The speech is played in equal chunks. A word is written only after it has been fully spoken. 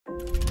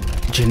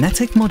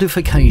Genetic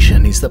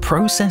modification is the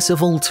process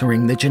of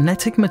altering the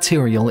genetic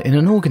material in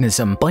an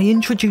organism by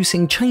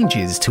introducing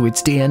changes to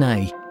its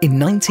DNA. In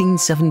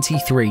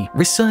 1973,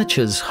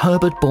 researchers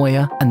Herbert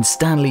and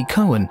Stanley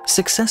Cohen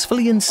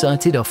successfully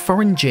inserted a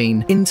foreign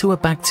gene into a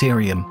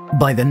bacterium.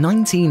 By the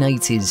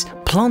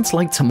 1980s, plants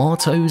like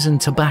tomatoes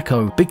and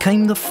tobacco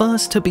became the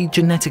first to be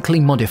genetically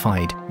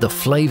modified. The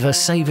Flavr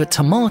Savr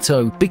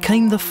Tomato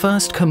became the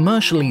first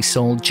commercially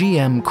sold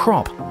GM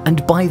crop,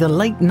 and by the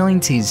late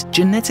 90s,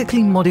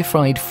 genetically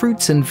modified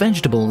fruits and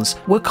vegetables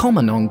were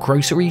common on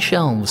grocery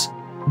shelves.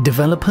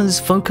 Developers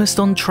focused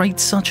on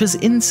traits such as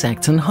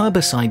insect and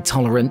herbicide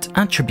tolerant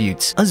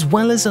attributes, as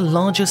well as a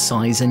larger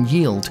size and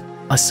yield.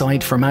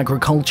 Aside from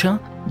agriculture,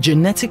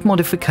 genetic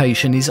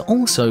modification is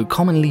also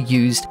commonly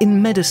used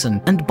in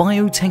medicine and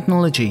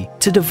biotechnology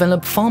to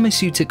develop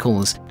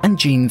pharmaceuticals and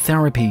gene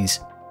therapies.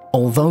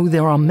 Although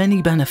there are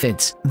many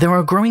benefits, there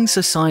are growing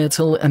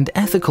societal and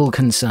ethical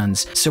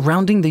concerns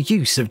surrounding the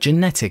use of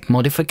genetic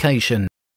modification.